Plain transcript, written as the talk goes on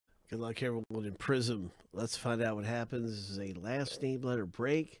Good luck, everyone, in Prizm. Let's find out what happens. This is a last name letter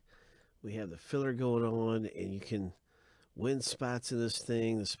break. We have the filler going on, and you can win spots in this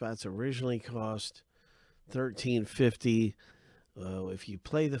thing. The spots originally cost $13.50. If you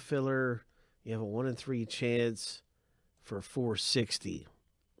play the filler, you have a 1 in 3 chance for $4.60.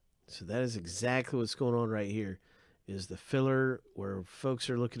 So that is exactly what's going on right here. Is the filler where folks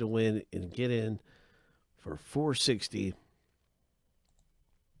are looking to win and get in for $4.60.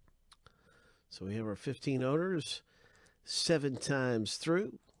 So we have our 15 owners, 7 times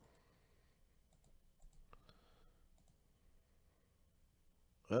through.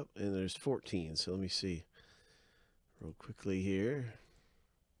 Oh, and there's 14. So let me see real quickly here.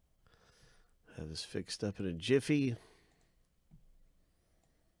 Have this fixed up in a jiffy.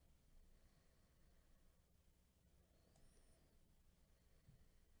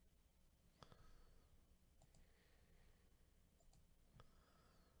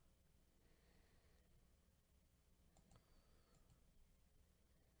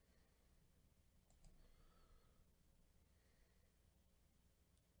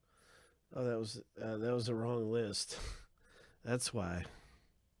 Oh, that was the wrong list. That's why.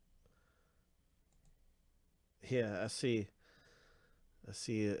 Yeah, I see.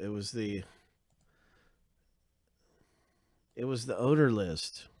 It was the owner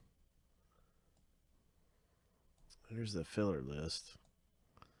list. Here's the filler list.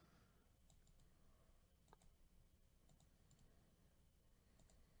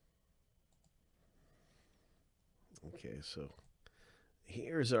 Okay, so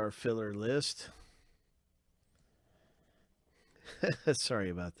here's our filler list. Sorry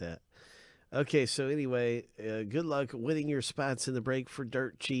about that. Okay, so anyway, good luck winning your spots in the break for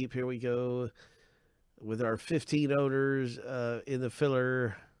dirt cheap. Here we go with our 15 owners in the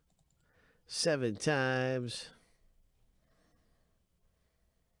filler 7 times.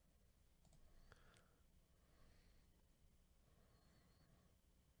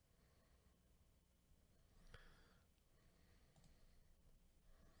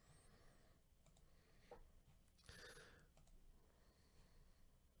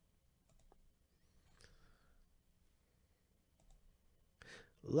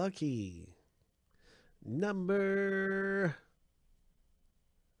 Lucky number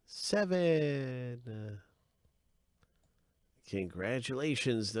 7.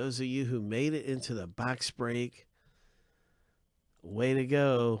 Congratulations, those of you who made it into the box break. Way to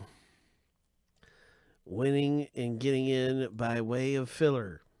go. Winning and getting in by way of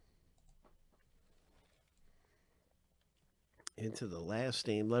filler into the last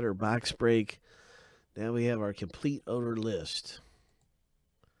name letter box break. Now we have our complete owner list.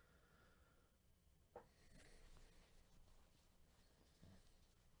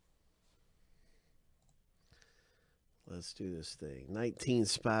 Let's do this thing. 19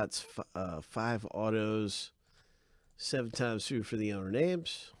 spots, 5 autos, 7 times through for the owner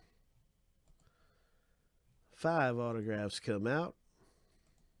names. 5 autographs come out.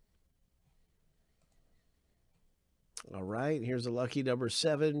 All right, here's a lucky number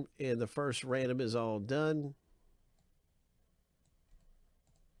 7, and the first random is all done.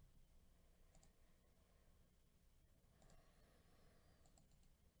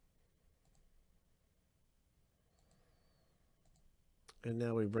 And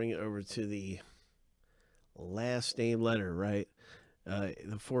now we bring it over to the last name letter, right?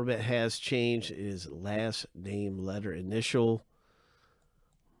 The format has changed. It is last name letter initial.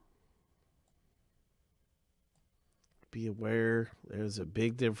 Be aware, there's a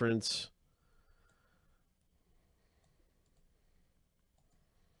big difference.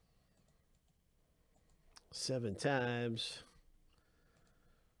 Seven times.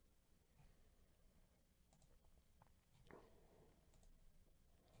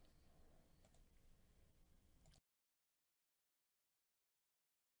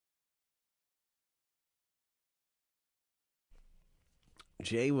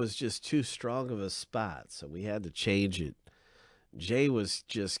 Jay was just too strong of a spot, so we had to change it. Jay was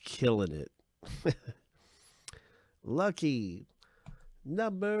just killing it. Lucky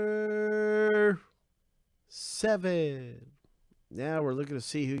number 7. Now we're looking to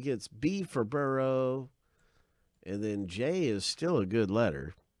see who gets B for Burrow. And then J is still a good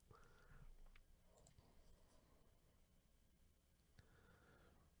letter.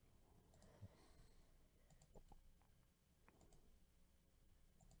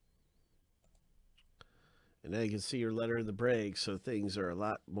 And now you can see your letter in the break, so things are a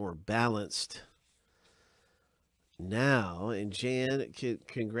lot more balanced now. And Jan,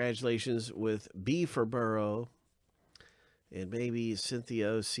 congratulations with B for Burrow. And maybe Cynthia,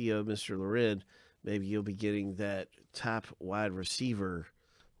 CO, Mr. Loren, maybe you'll be getting that top wide receiver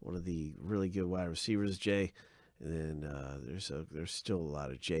one of the really good wide receivers, Jay. And then there's still a lot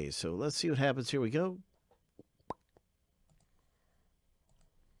of J's. So let's see what happens. Here we go.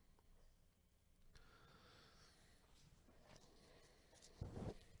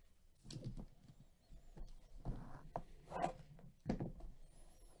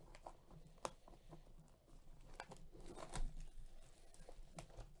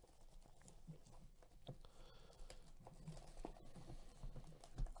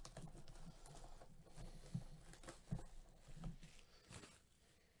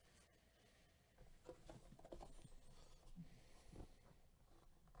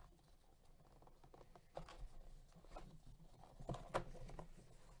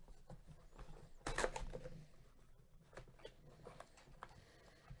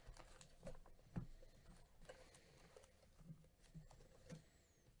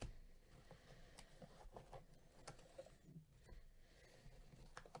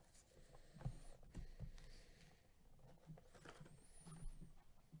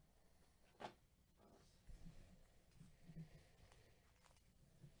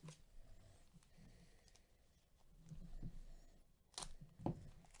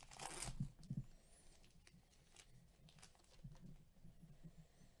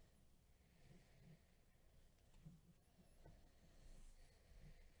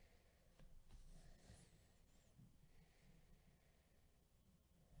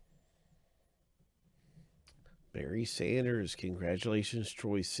 Barry Sanders, congratulations,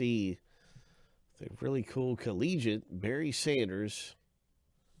 Troy C. The really cool collegiate, Barry Sanders.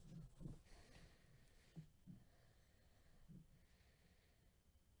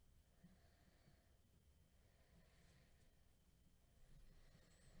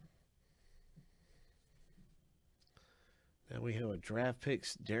 Now we have a draft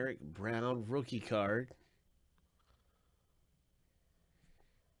picks Derek Brown rookie card.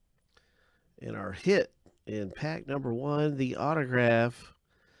 And our hit in pack number 1, the autograph,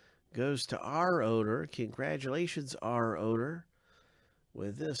 goes to our owner. Congratulations, our owner,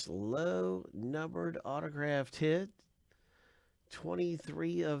 with this low numbered autographed hit.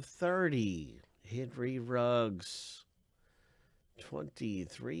 23 of 30. Henry Ruggs.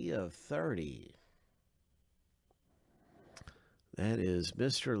 23 of 30. That is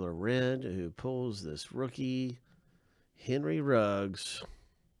Mr. Loren, who pulls this rookie, Henry Ruggs.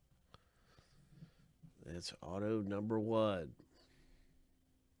 That's auto number 1.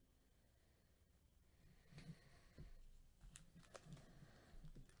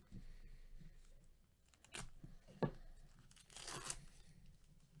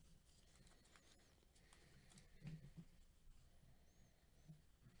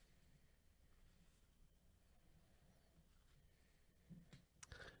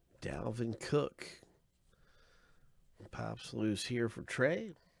 Dalvin Cook pops loose here for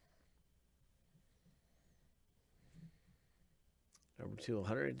Trey. Number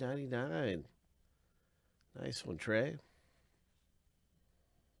 299. Nice one, Trey.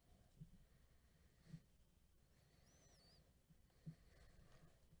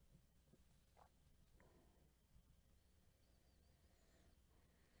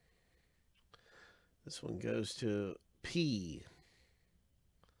 This one goes to P.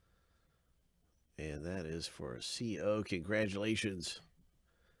 And that is for CO. Congratulations.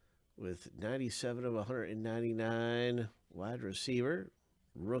 With 97 of 199, wide receiver,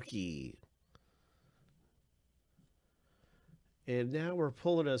 rookie. And now we're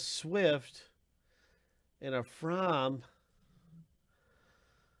pulling a Swift and a Fromm.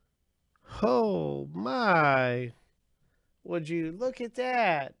 Oh, my. Would you look at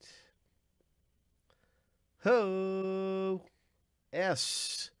that? Ho.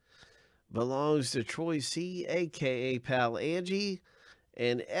 S belongs to Troy C, a.k.a. Pal Angie,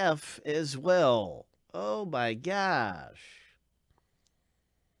 and F as well. Oh, my gosh.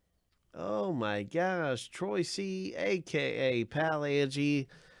 Oh, my gosh. Troy C, a.k.a. Pal Angie,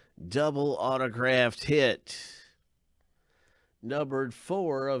 double autographed hit. Numbered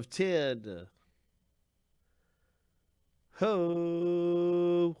 4 of 10.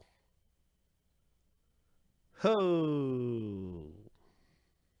 Ho. Ho.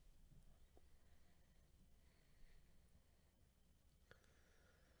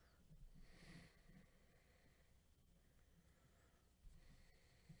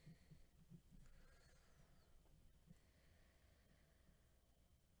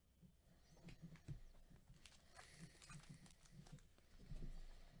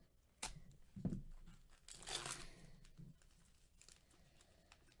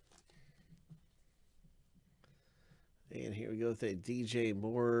 And here we go with that DJ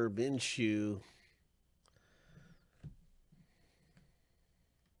Moore Minshew.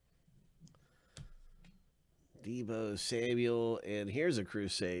 Debo Samuel, and here's a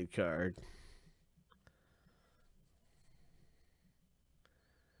Crusade card.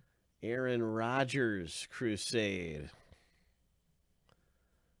 Aaron Rodgers, Crusade.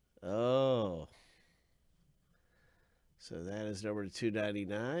 Oh. So that is number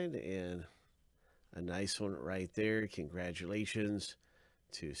 299, and a nice one right there. Congratulations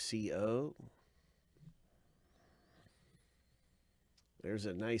to CO. There's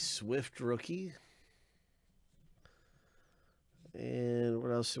a nice Swift rookie. And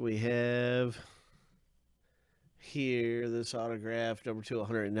what else do we have here? This autograph, number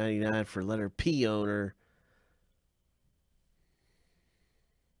 299 for letter P owner.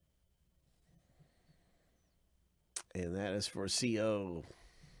 And that is for CO.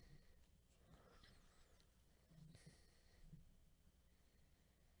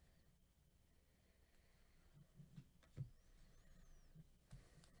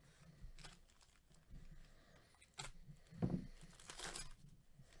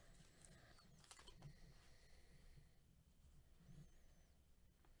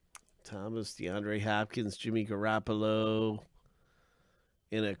 Thomas, DeAndre Hopkins, Jimmy Garoppolo,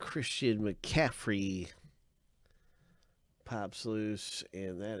 and a Christian McCaffrey pops loose,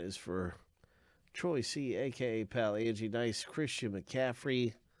 and that is for Troy C, a.k.a. Pal Angie. Nice Christian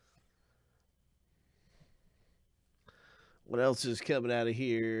McCaffrey. What else is coming out of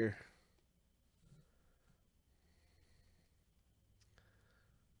here?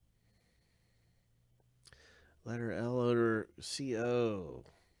 Letter L owner CO.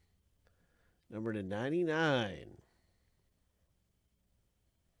 Number to 99.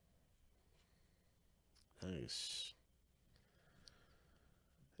 Nice.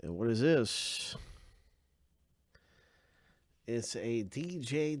 And what is this? It's a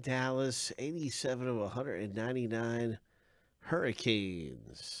DJ Dallas 87 of 199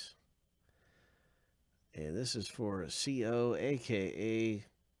 Hurricanes. And this is for CO, a.k.a.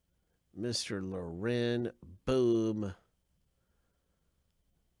 Mr. Loren. Boom.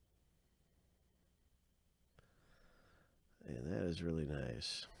 And that is really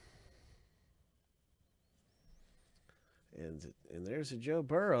nice. And there's a Joe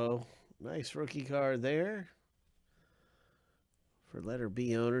Burrow. Nice rookie card there. For letter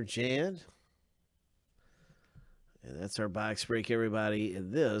B owner, Jan. And that's our box break, everybody.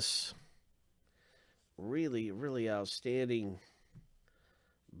 And this really, really outstanding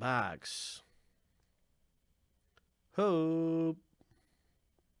box. Hope.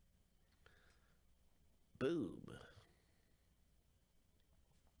 Boom.